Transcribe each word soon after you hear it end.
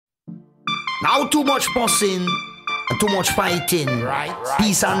Now too much fussing and too much fighting.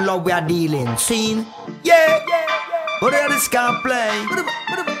 Peace and love we are dealing. Seen? Yeah. But they just can't play.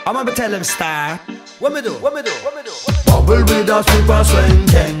 I'm gonna tell them star. What me do? Bubble with a super sling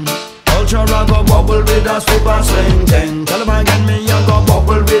thing. Culture I go bubble with a super sling thing. Tell them again me I go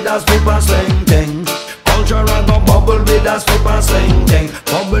bubble with a super sling thing. Culture I go bubble with a super sling thing.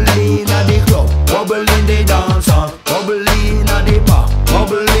 Bubble in a the club, bubble in the dance hall, bubble in a the bar,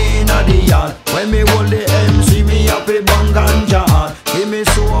 bubble in a the yard. When me hold the MC me happy bang and jar. Give me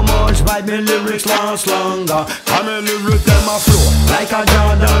so much vibe, me lyrics last longer. And me lyrics them a flow like a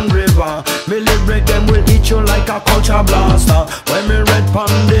Jordan River. Me lyrics them will hit you like a culture blaster. When me red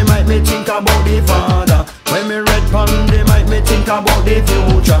Panda might me think about the father. When me red Panda might me think about the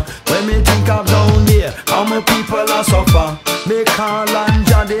future. When me think of down there, how my people are suffer. Me call on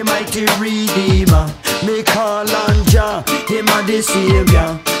Jah the mighty redeemer. Me call on Jah, him a the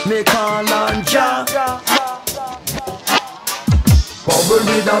savior. Me call on Jah. Bubble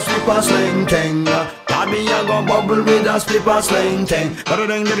with a slipper sling thing. God me a go bubble with a slipper sling thing.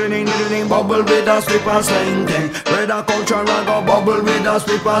 Ding, bubble with a slipper sling thing. Red a culture a go bubble with a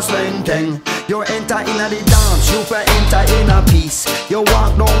slipper sling thing. You enter in a the dance, you fi enter in a peace. You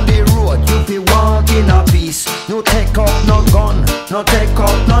walk down the road, you fi walk in a peace. No take up no gun, no take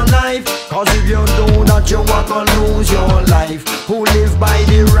up no knife. Cause if you do that you walk and lose your life. Who live by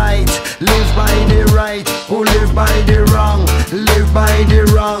the right, live by the right. Who live by the wrong, live by the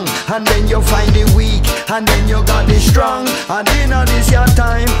wrong. And then you find the weak, and then you got the strong. And in this your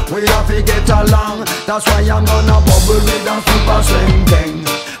time, we have to get along. That's why I'm gonna bubble with a super sling thing.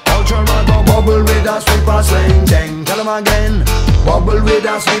 Culture I go bubble with a super sling thing. Tell them again, bubble with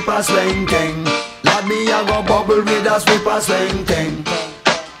a super sling thing. Lord me I go bubble with a super sling thing.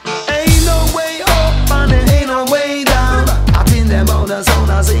 Ain't no way up and there ain't no way down. I pin them on the sound,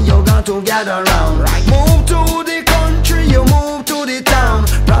 I say you got to gather round. Move to the country, you move to the town.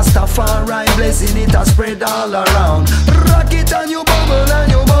 Rastafari blessing it a spread all around. Rock it and you bubble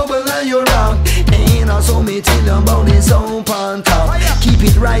and you bubble and you rock. Ain't no so me tell them about this own Panda. Keep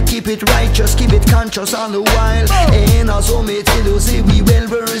it right, keep it righteous, keep it conscious all the while. Ain't no so me tell you say we well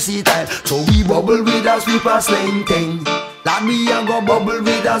versatile. So we bubble with a sweeper sling thing. Like me a go bubble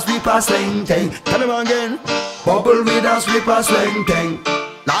with a sweeper sling thing. Tell them again, bubble with a sweeper sling thing.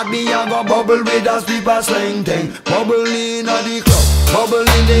 Like me a go bubble with a sweeper sling thing. Bubble in a the club, bubble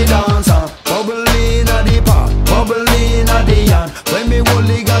in the dance hall, bubble in a the park, bubble in a the yard. When me hold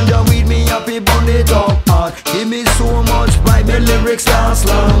the ganja with me happy burn it up hard. Give me so much vibe, my lyrics last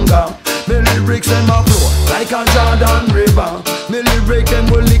longer. My lyrics them a flow like a Jordan River. My lyrics them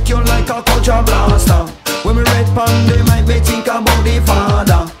will lick you like a culture blaster. When me red Panda might me think about the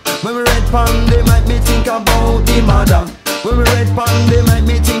father. When me red Panda might me think about the mother. When me red Panda make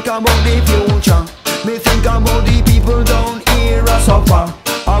me think about the future. Me think about the people down here a suffer.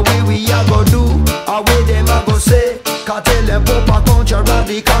 How we a go do, how them a go say. Can't tell them pop a culture and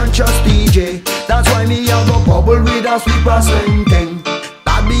the conscious DJ. That's why me a go bubble with a sweeper sling thing.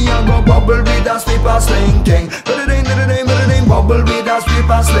 That me a go bubble with a sweeper sling thing. Bubble with a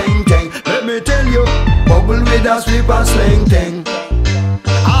sweeper sling thing. Let me tell you, bubble with a sweeper sling thing.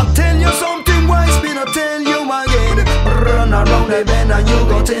 I'll tell you something wise, me not tell you again. Run around the bend and you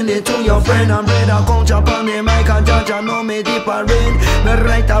go tell it to your friend. I'm ready to come jump on the mic and judge and know me deeper rain. Me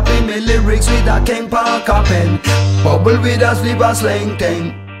write up in me lyrics with a King Parker pen. Bubble with a sweeper sling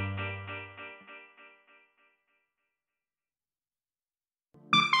thing.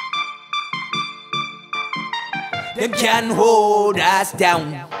 Them can't hold us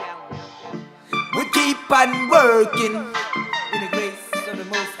down. We keep on working in the grace of the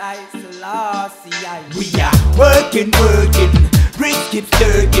Most High Selassie. We are working, risk keeps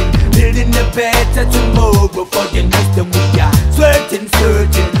stirring, building a better tomorrow for the next. And we are certain,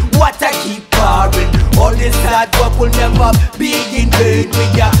 what I keep pouring. All this hard work will never be in vain.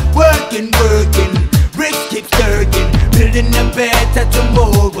 We are working, risk keeps stirring, building a better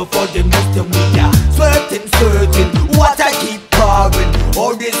tomorrow for the next. And we are certain, what I keep pouring.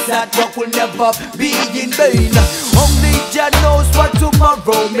 All this hard work will never be in vain. Only Jah knows what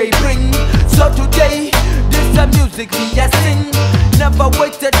tomorrow may bring. So today, this a music we a sing. Never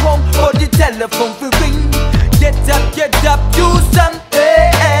wait at home for the telephone to ring. Get up, do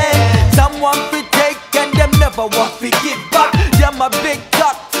something. Someone fi take and them never want to give back. Them a big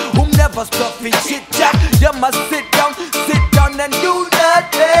talk, who never stop fi chit chat. Them a sit down and do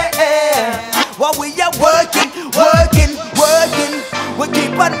nothing. While we are working, we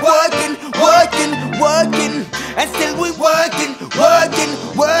keep on working, and still we working,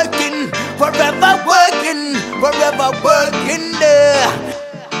 forever working.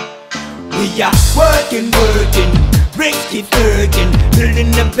 We are working, bricks keep working,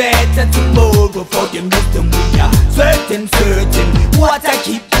 building a better tomorrow for the wisdom. We are certain, what I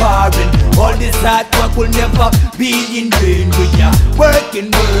keep pouring. All this hard work will never be in vain. We are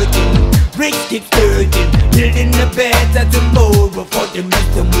working, bricks keep working, building a better tomorrow for the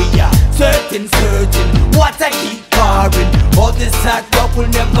wisdom. We are certain, what I keep pouring. All this hard work will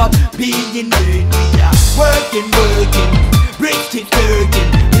never be in vain. We are working, bricks keep working,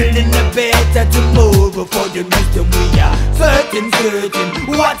 building a better tomorrow for the wisdom. We are certain,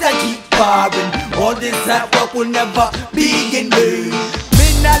 what I keep pouring. All this hard work will never be in vain. Me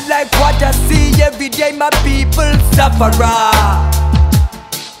not like what I see every day, my people suffer.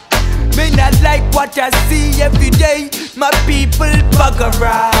 Me not like what I see every day, my people bugger.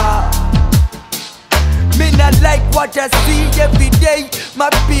 Me not like what I see every day, my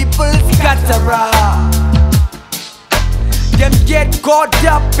people scatter. Them get caught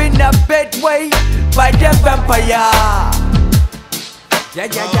up in a bad way by the vampire. Yeah,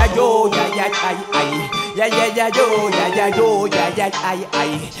 yo, yeah, aye. Yeah, yo, yeah, yo, yeah,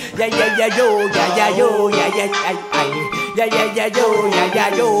 aye. Yeah, yo, yeah, yo, yeah, aye. Yeah, yo, yeah, yo, yeah, aye. Yeah, yo, yeah, yo,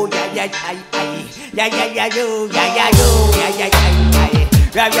 yeah, aye. Yeah, yo, yeah, yo, yeah, aye. Yeah, yo, yeah, aye.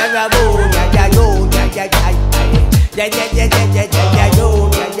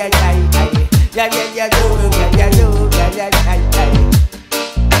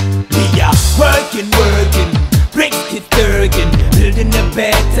 We are working, bricks keep turning, building a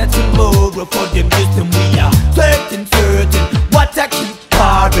better tomorrow for the wisdom. We are certain, what I keep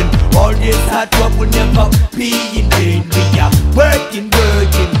pouring. All this hard work will never be in vain. We are working,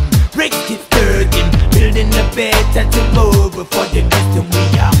 bricks keep turning, building a better tomorrow for the wisdom. We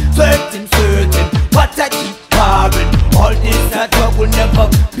are certain, what I keep pouring. All this hard work will never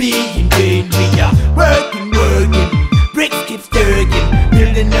be in vain. We are working, bricks keep turning,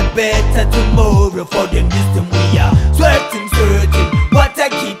 building a better tomorrow for the wisdom. We are certain, what I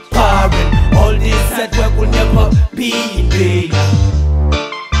keep pouring. All this hard work will never be in vain.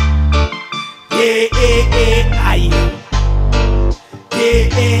 Yeah, aye. Yeah,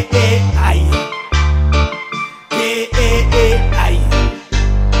 aye. Yeah, aye.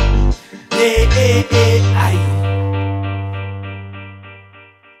 Yeah, aye.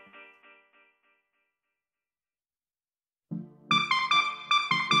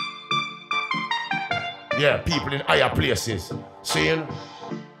 Yeah, people in higher places saying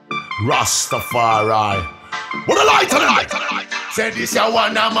Rastafari. What a light on the light. Say this ya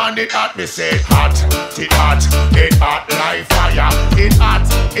one a man it hot. Me say it hot like fire. It hot,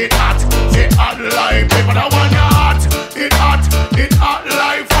 it hot like paper. That one ya hot. It hot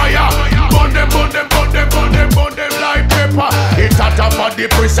like fire. Burn them like paper. It hot up for the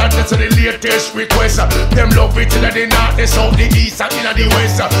prison. That's the latest request. Them love it in the north, the south, the east, and in the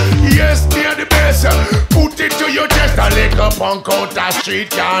west. Yes, they're the best. Put it to your chest. A liquor punk out the street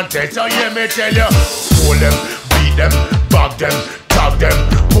can't test. So yeah, me tell you, hold them, beat them, bag them, tag them,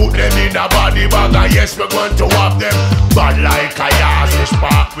 put them in a body bag. And yes, we're going to whop them. Bad like a Yazish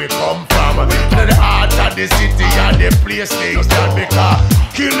Park we come from. To the heart of the city and the place things done. Because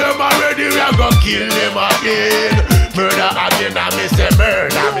kill them already, we are gonna kill them again. Murder again, I me say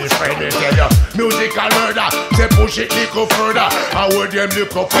murder, me friend, me tell you. Musical murder, say push it little further. I would them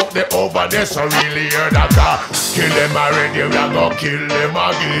look up the over there, so really hear that car. Kill them already, we are gonna kill them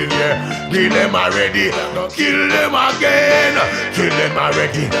again, yeah. Kill them already, gonna kill them again. Kill them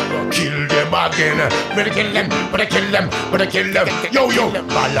already, gonna kill them again. Better kill them, better kill them, better kill them. Yo,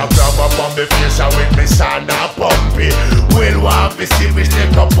 ball grab up on the face with me son a pumpy. Well, one me see me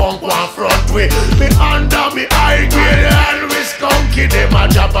stick a punk one front way. Me under me high grade and we skunky. Them a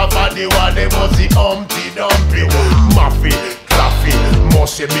drop off of the one, they must see Humpty Dumpty. Muffy, Claffy,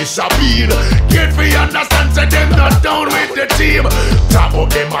 must see Miss Sabine. Get me understand, say them not down with the team. Top up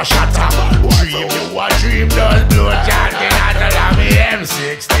them a shatter. Dream you a dream, does blow chanting out of me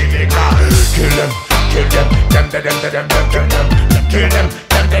M60 because kill them, kill them, them, kill them,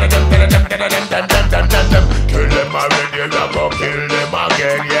 kill them already, you go kill them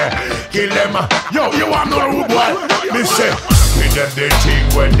again, yeah. Kill them, yo, you want no rude boy? Me say, kill them the thing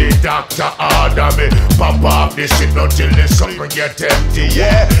when the doctor order me. Pop off the shit until the sucker get empty,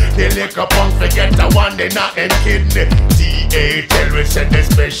 yeah. The liquor punk forget the one, they not them kidney. ATL we send the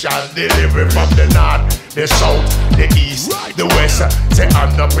special delivery from the north, the south, the east, the west. Say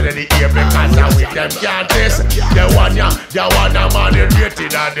I'm not in the ear because I with them can't test. The one ya man it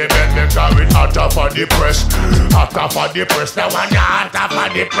rated and the bed because it hot off of the press. Hot off of the press, the one ya hot off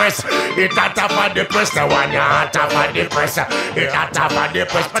of the press. It hot off of the press, the one ya hot off of the press. It hot off of the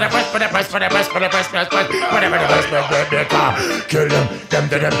press, for the press, for the press, for the press, for the press, for the press, for the press, for the press. Kill them, them,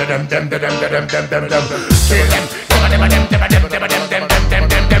 kill them, kill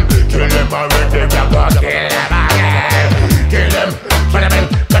them already, we are gonna kill them again. Kill them,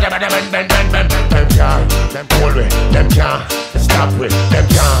 them can't hold me, them can't stop me, them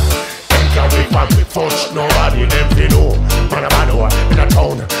can't we from touch nobody, them fi know. Man a man in a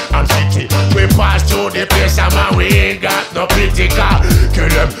town and city, we pass through the place and man we ain't got no pity. Kill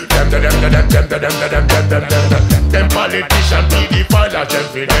them politicians, be the fathers, them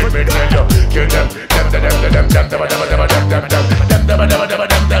fi them me tell you. Kill them again.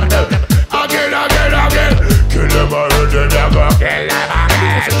 Kill them already, we are gonna kill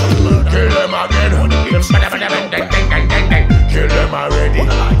them again. Kill them again. Kill them already.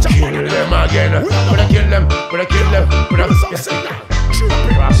 Kill them again. We're kill them.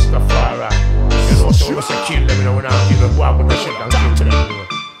 Rastafari. You know, so we say kill them, you know, we're not kill them. Walk with the shit and kill them.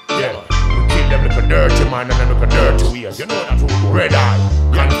 Yeah. We kill them like a dirty man and then like a dirty ways. You know that who red eye,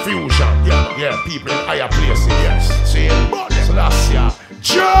 confusion. Yeah, people in higher places. Yes. See, so that's ya.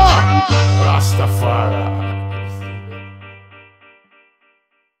 Rastafari.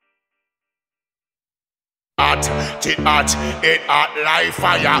 It hot like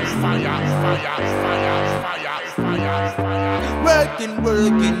fire.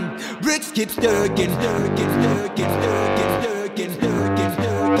 Working, bricks keep stirking.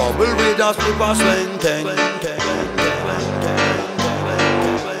 Bubble with a slipper sling thing.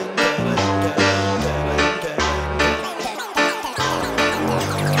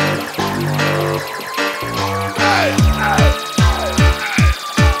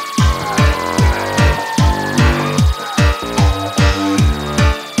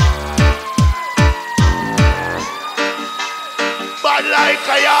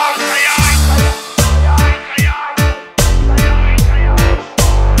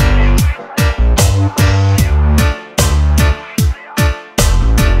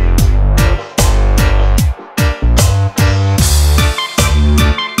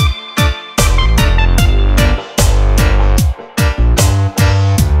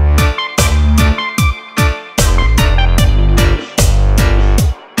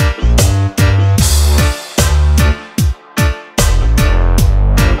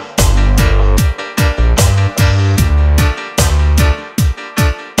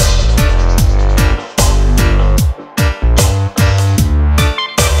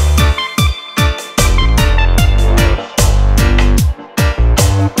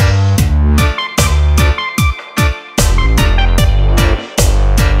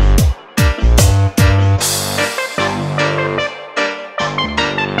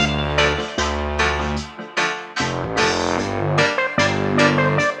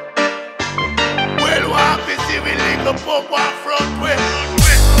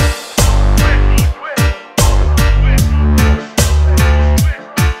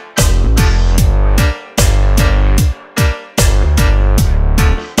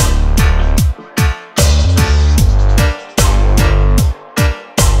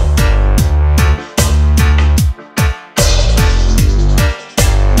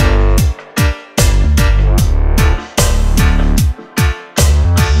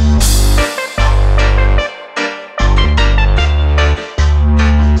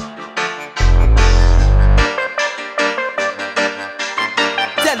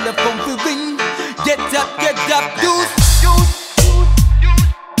 Get up, do